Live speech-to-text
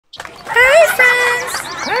Hi, friends!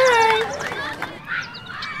 Hi!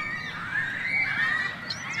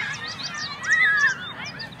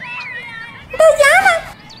 Dayana!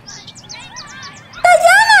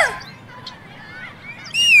 Dayana!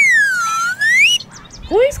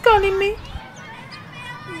 Who is calling me?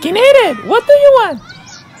 Kineret, what do you want?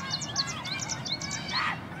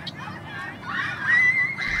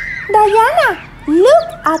 Dayana, look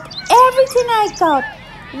at everything I got.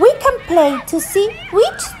 We can play to see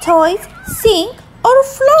which toys sink or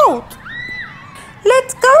float.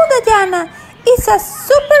 Let's go, Dayana. It's a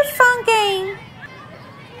super fun game.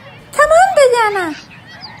 Come on, Dayana.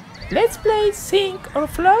 Let's play sink or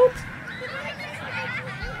float.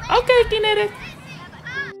 Okay, Kineret.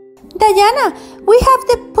 Dayana, we have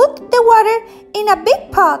to put the water in a big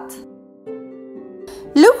pot.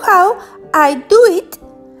 Look how I do it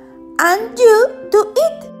and you do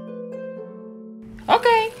it.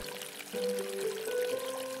 Okay.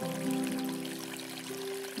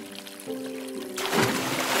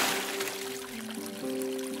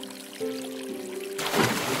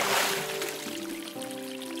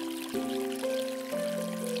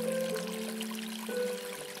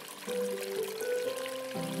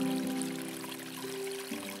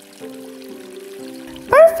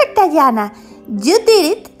 Perfect, Dayana. You did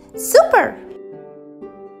it. Super.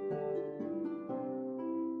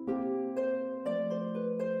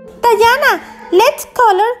 Dayana, let's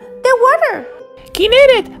color the water.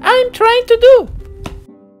 Kineret, I'm trying to do.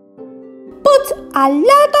 Put a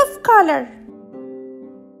lot of color.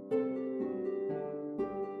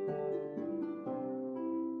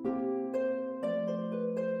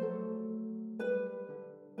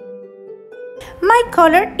 My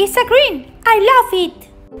color is a green. I love it.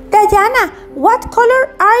 Dayana, what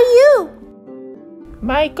color are you?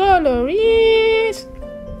 My color is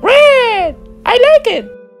red. I like it.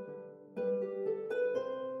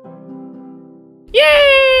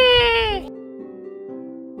 Yay!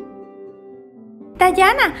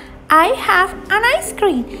 Dayana, I have an ice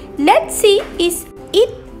cream. Let's see is it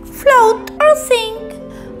float or sink.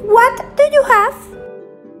 What do you have?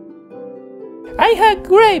 I have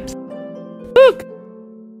grapes. Look.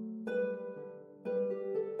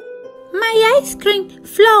 My ice cream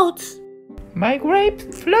floats. My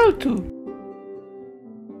grapes float too.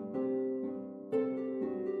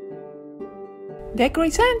 The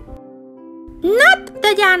croissant. Not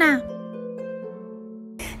Dayana.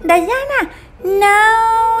 Dayana,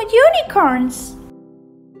 no unicorns.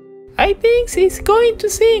 I think she's going to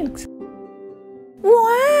sink.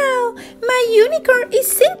 Wow, my unicorn is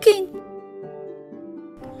sinking.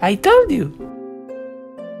 I told you.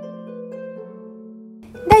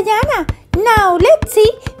 Dayana, now let's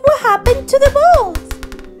see what happened to the balls.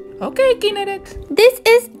 Okay, Kineret. This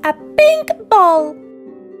is a pink ball.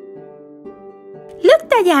 Look,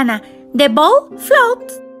 Dayana, the ball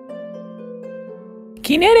floats.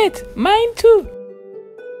 Kineret, mine too.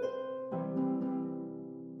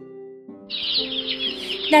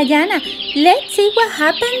 Dayana, let's see what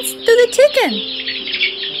happens to the chicken.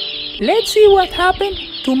 Let's see what happened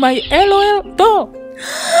to my LOL doll.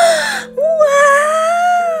 Wow!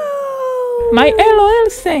 My LOL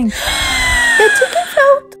sank. The chicken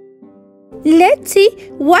float. Let's see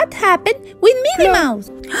what happened with Minnie Mouse.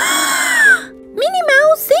 Minnie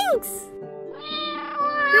Mouse sinks.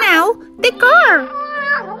 Now the car.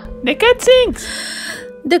 The cat sinks.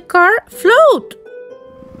 The car float.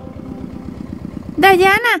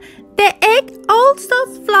 Dayana, the egg also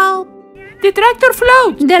floats. The tractor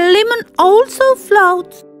floats. The lemon also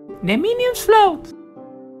floats. The minions float.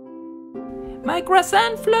 My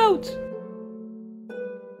croissant floats.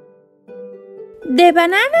 The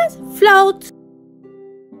bananas float.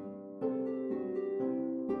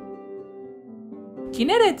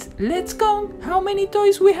 Kineret, let's count how many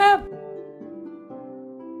toys we have.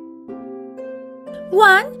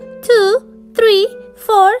 1, 2, 3,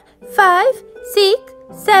 4, 5, 6,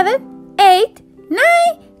 7, 8, 9,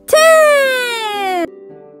 10!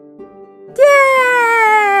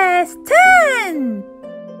 Yes! 10!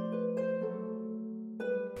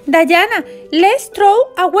 Dayana, let's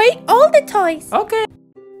throw away all the toys. Okay.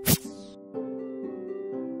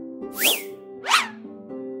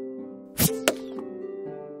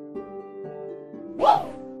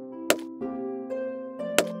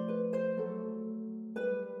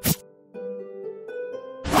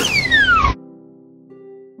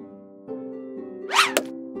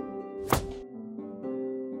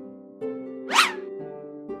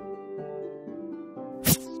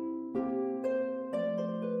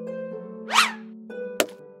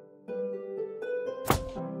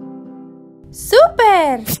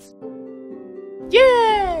 Super!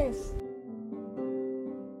 Yes!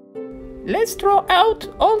 Let's throw out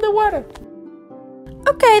all the water.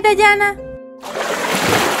 Okay, Dayana.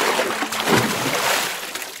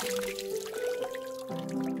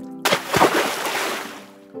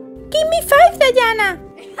 Give me 5, Dayana.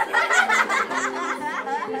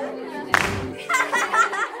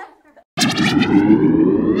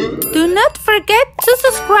 Do not forget to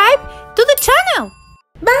subscribe to the channel.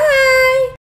 Bye.